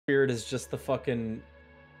Beard is just the fucking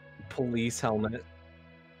police helmet.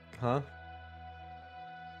 Huh?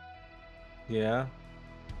 Yeah.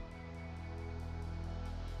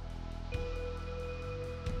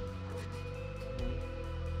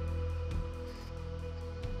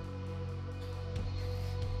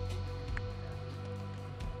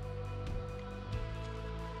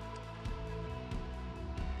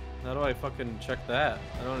 How do I fucking check that?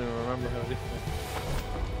 I don't even remember how to do that.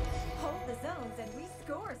 Hold the zones and we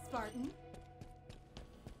score, Spartan.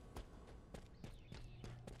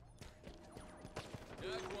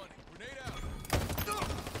 Grenade out.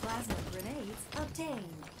 Plasma grenades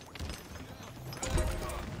obtained.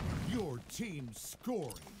 Your team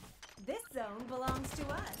scoring. This zone belongs to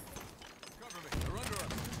us. Cover me. They're under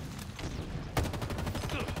us.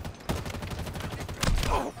 There.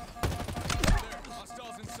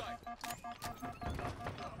 Hostiles in sight.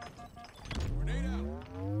 Grenade out.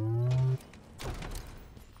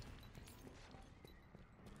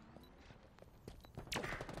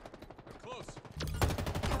 They're close.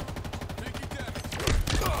 Taking damage.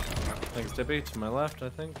 Thanks, Dippy. To my left, I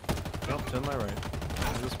think. Nope, to my right.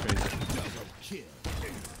 This is crazy. Kill.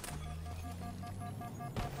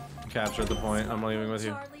 Captured the point. I'm leaving with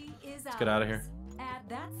you. Charlie is Let's get out of here. Add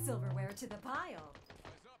that silverware to the pile.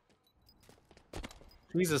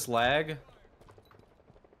 Jesus, lag. Down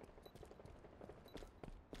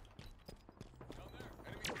there.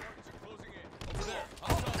 Enemy Spartans are closing in. Over there.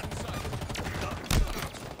 Hostiles in sight.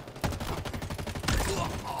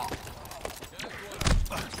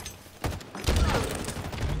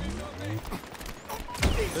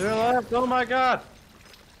 To your left. Oh my god.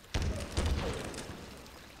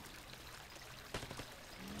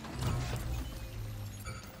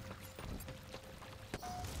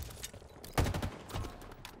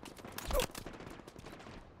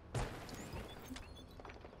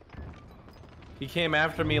 He came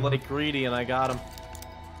after me like greedy and I got him.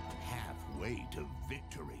 Halfway to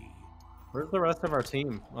victory. Where's the rest of our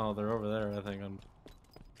team? Oh, they're over there, I think.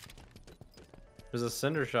 There's a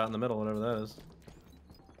cinder shot in the middle, whatever that is.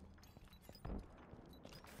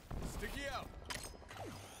 Sticky out.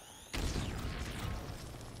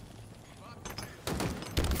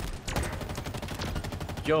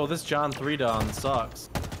 Yo, this John 3 Don sucks.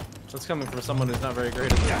 That's coming from someone who's not very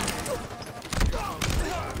great at that.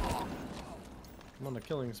 I'm on a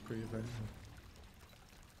killing spree right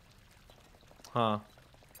now. Huh.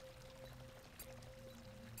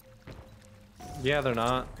 Yeah, they're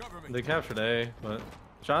not. They captured A, but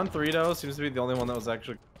John 3 seems to be the only one that was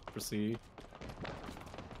actually for C.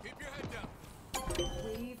 Keep your head down.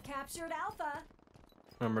 We've captured Alpha.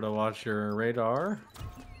 Remember to watch your radar.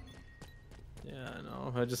 Yeah, I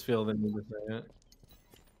know. I just feel the need to say it.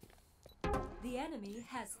 The enemy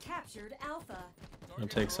has captured Alpha. I'm gonna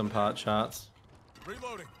take some pot shots.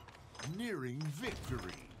 Reloading. Nearing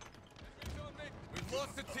victory. We've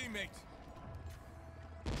lost a teammate.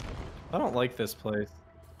 I don't like this place.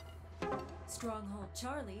 Stronghold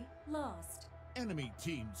Charlie lost. Enemy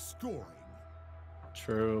team scoring.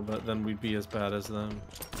 True, but then we'd be as bad as them.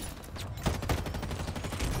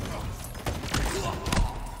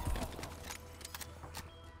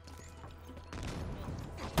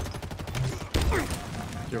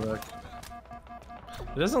 You're back.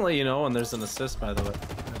 It doesn't let you know when there's an assist, by the way.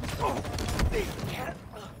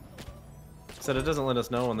 Said it doesn't let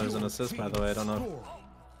us know when there's an assist, by the way. I don't know.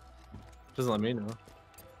 It doesn't let me know.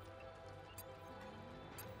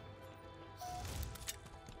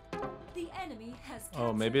 The enemy has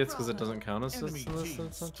Oh, maybe it's because it Bravo. doesn't count assists Enemy in this team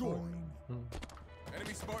instance. scoring.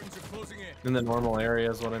 Enemy Spartans are closing in. In the normal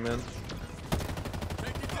area is what I meant.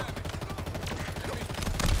 Taking damage.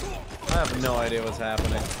 I have no idea what's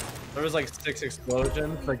happening. There was like 6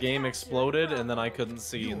 explosions, the game exploded, and then I couldn't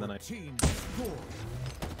see, and then I... Team scoring.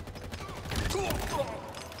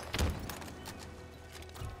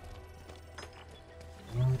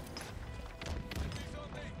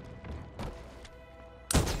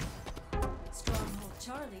 Stronghold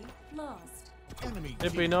Charlie lost. Enemy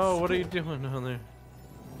Dippy, team no, what are you scoring. doing down there?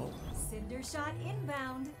 Cinder shot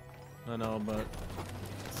inbound. I know, but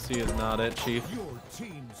C is not it, Chief. Your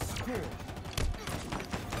team scoring.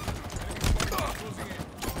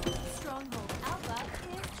 Stronghold Alpha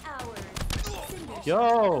is ours. Cinder shot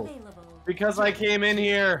Yo! available. Because I came in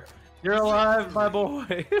here! You're alive, my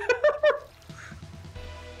boy!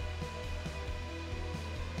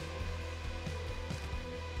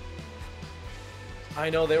 I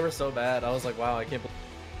know, they were so bad. I was like, wow, I can't believe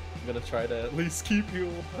I'm gonna try to at least keep you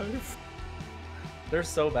alive. They're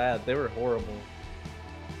so bad. They were horrible.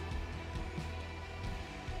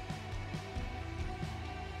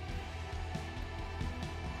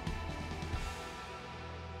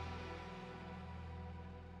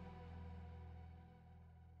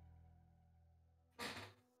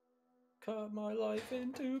 Cut my life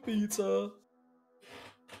into pizza.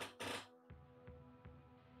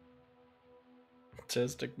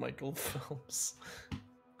 Majestic Michael Phelps.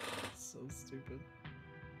 So stupid.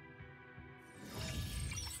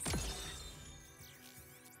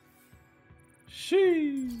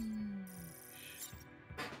 Sheesh.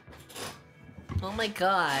 Oh my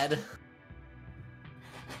god.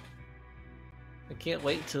 I can't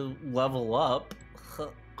wait to level up.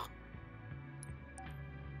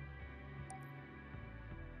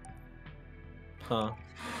 Huh.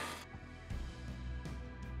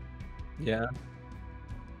 Yeah.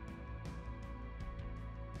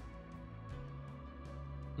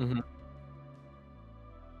 Mm-hmm.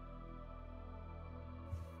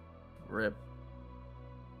 Rip.